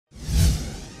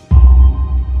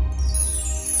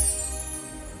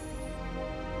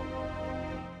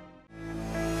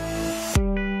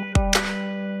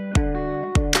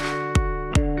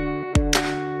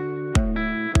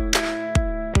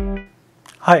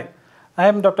Hi, I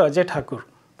am Dr. Ajay Thakur.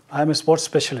 I am a sports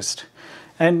specialist,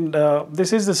 and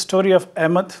this is the story of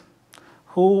Ahmed,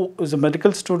 who is a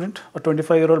medical student, a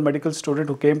 25-year-old medical student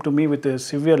who came to me with a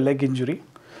severe leg injury.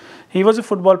 He was a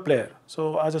football player,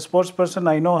 so as a sports person,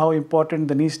 I know how important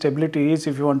the knee stability is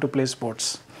if you want to play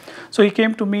sports. So he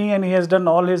came to me and he has done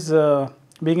all his,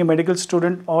 being a medical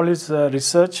student, all his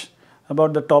research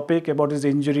about the topic, about his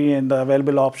injury and the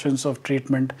available options of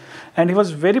treatment, and he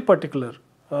was very particular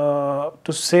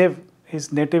to save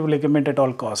his native ligament at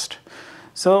all cost.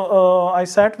 So I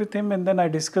sat with him and then I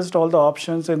discussed all the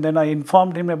options, and then I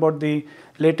informed him about the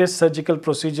latest surgical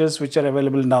procedures which are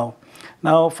available now.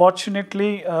 Now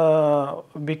fortunately,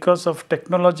 because of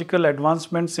technological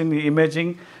advancements in the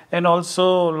imaging and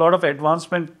also a lot of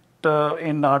advancement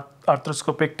in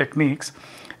arthroscopic techniques,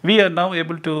 we are now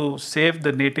able to save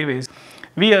the native ACL.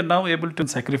 We are now able to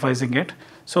sacrificing it.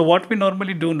 So what we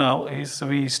normally do now is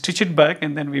we stitch it back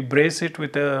and then we brace it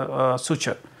with a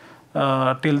suture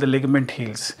till the ligament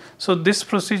heals. So this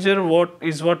procedure what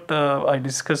I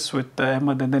discussed with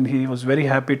Ahmed, and then he was very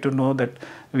happy to know that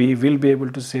we will be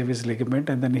able to save his ligament,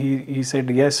 and then he said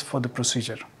yes for the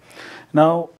procedure.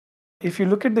 Now if you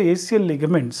look at the ACL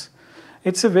ligaments,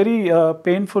 it's a very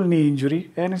painful knee injury,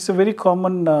 and it's a very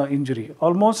common injury.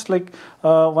 Almost like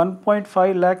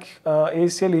 1.5 lakh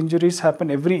ACL injuries happen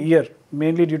every year,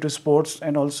 mainly due to sports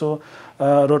and also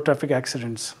road traffic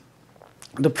accidents.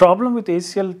 The problem with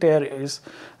ACL tear is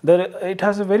that it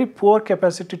has a very poor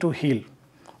capacity to heal.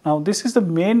 Now this is the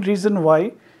main reason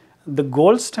why the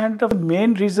gold standard, the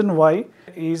main reason why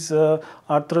is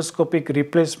arthroscopic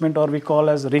replacement, or we call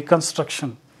as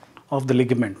reconstruction of the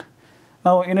ligament.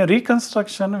 Now in a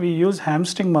reconstruction, we use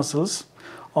hamstring muscles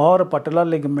or a patellar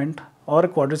ligament or a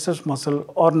quadriceps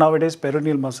muscle or nowadays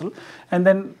peroneal muscle, and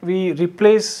then we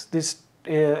replace this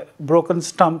broken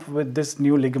stump with this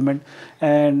new ligament,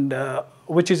 and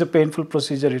which is a painful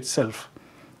procedure itself.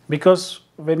 Because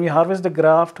when we harvest the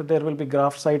graft, there will be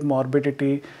graft site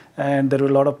morbidity and there will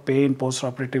be a lot of pain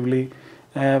post-operatively.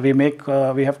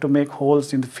 We have to make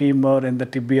holes in the femur and the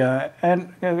tibia,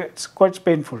 and it's quite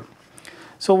painful.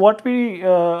 So what we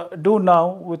do now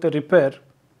with the repair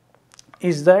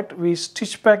is that we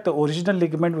stitch back the original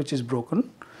ligament which is broken,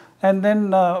 and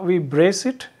then we brace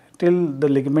it till the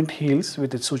ligament heals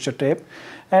with its suture tape,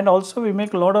 and also we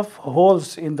make a lot of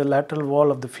holes in the lateral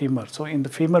wall of the femur. So in the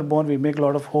femur bone we make a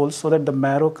lot of holes so that the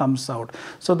marrow comes out.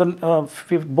 So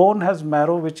the bone has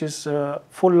marrow which is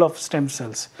full of stem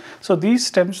cells. So these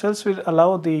stem cells will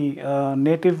allow the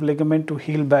native ligament to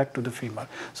heal back to the femur.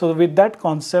 So with that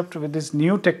concept, with these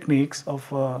new techniques of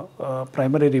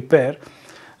primary repair,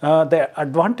 the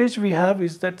advantage we have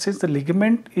is that since the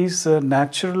ligament is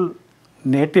natural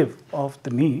native of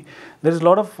the knee, there is a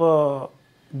lot of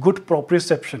good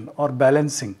proprioception or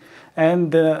balancing,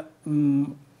 and the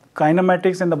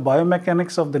kinematics and the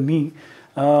biomechanics of the knee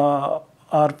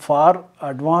are far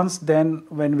advanced than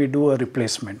when we do a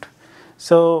replacement.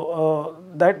 So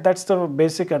that's the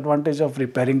basic advantage of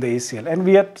repairing the ACL, and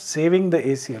we are saving the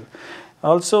ACL.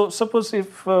 Also, suppose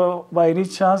if by any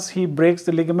chance he breaks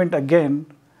the ligament again,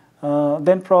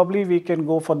 then probably we can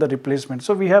go for the replacement.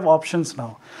 So we have options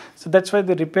now. So that's why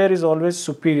the repair is always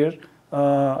superior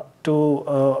to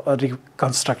a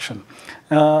reconstruction.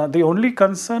 The only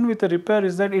concern with the repair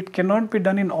is that it cannot be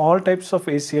done in all types of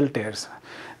ACL tears.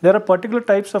 There are particular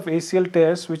types of ACL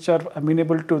tears which are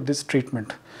amenable to this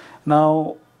treatment.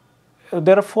 Now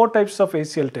there are 4 types of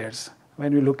ACL tears.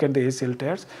 When we look at the ACL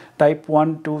tears, type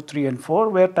 1, 2, 3 and 4,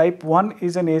 where type 1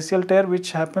 is an ACL tear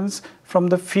which happens from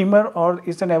the femur or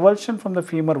is an avulsion from the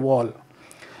femur wall,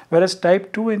 whereas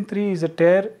type 2 and 3 is a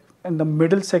tear in the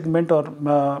middle segment or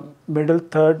middle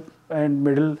third and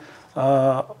middle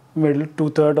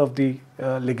 2/3 of the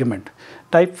ligament.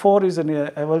 Type 4 is an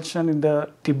avulsion in the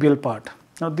tibial part.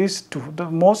 Now these two,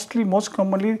 most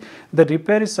commonly the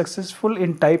repair is successful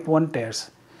in type 1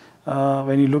 tears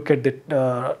when you look at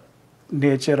the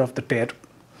nature of the tear.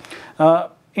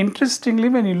 Interestingly,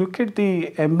 when you look at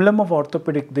the emblem of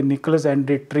orthopedic, the Nicholas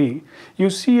Andre tree, you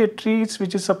see a tree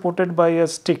which is supported by a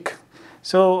stick.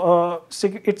 So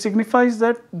it signifies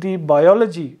that the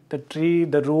biology, the tree,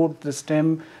 the root, the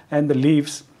stem and the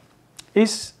leaves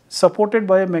is supported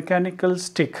by a mechanical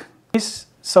stick. Is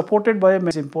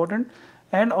important,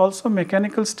 and also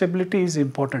mechanical stability is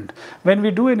important. When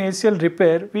we do an ACL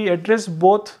repair, we address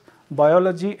both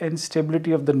biology and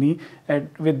stability of the knee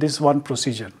with this one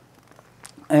procedure.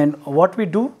 And what we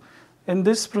do in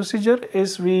this procedure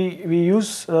is we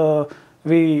use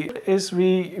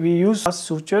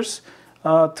sutures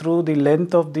through the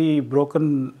length of the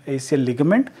broken ACL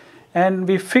ligament, and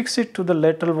we fix it to the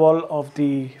lateral wall of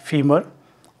the femur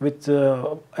with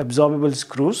absorbable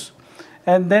screws.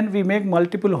 And then we make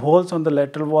multiple holes on the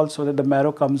lateral wall so that the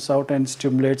marrow comes out and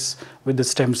stimulates with the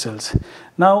stem cells.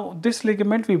 Now this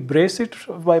ligament, we brace it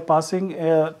by passing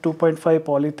a 2.5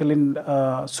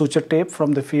 polyethylene suture tape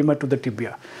from the femur to the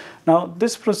tibia. Now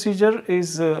this procedure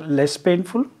is less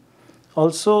painful.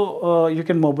 Also you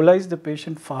can mobilize the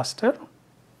patient faster.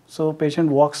 So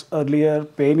patient walks earlier,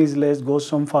 pain is less, goes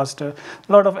home faster.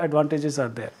 A lot of advantages are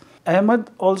there. Ahmed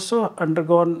also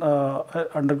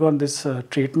undergone this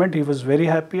treatment. He was very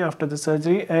happy after the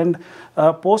surgery, and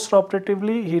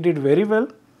post-operatively he did very well.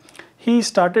 He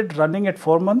started running at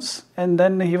 4 months, and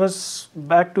then he was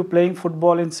back to playing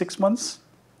football in 6 months.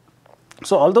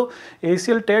 So although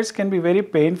ACL tears can be very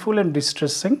painful and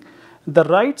distressing, the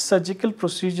right surgical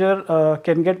procedure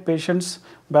can get patients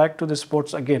back to the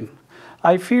sports again.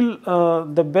 I feel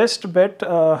the best bet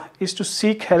is to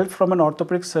seek help from an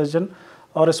orthopedic surgeon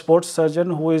or a sports surgeon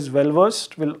who is well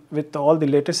versed with all the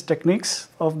latest techniques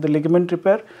of the ligament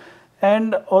repair,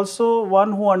 and also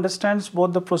one who understands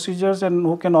both the procedures and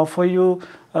who can offer you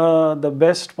the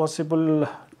best possible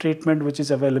treatment which is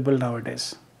available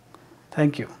nowadays.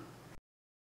 Thank you.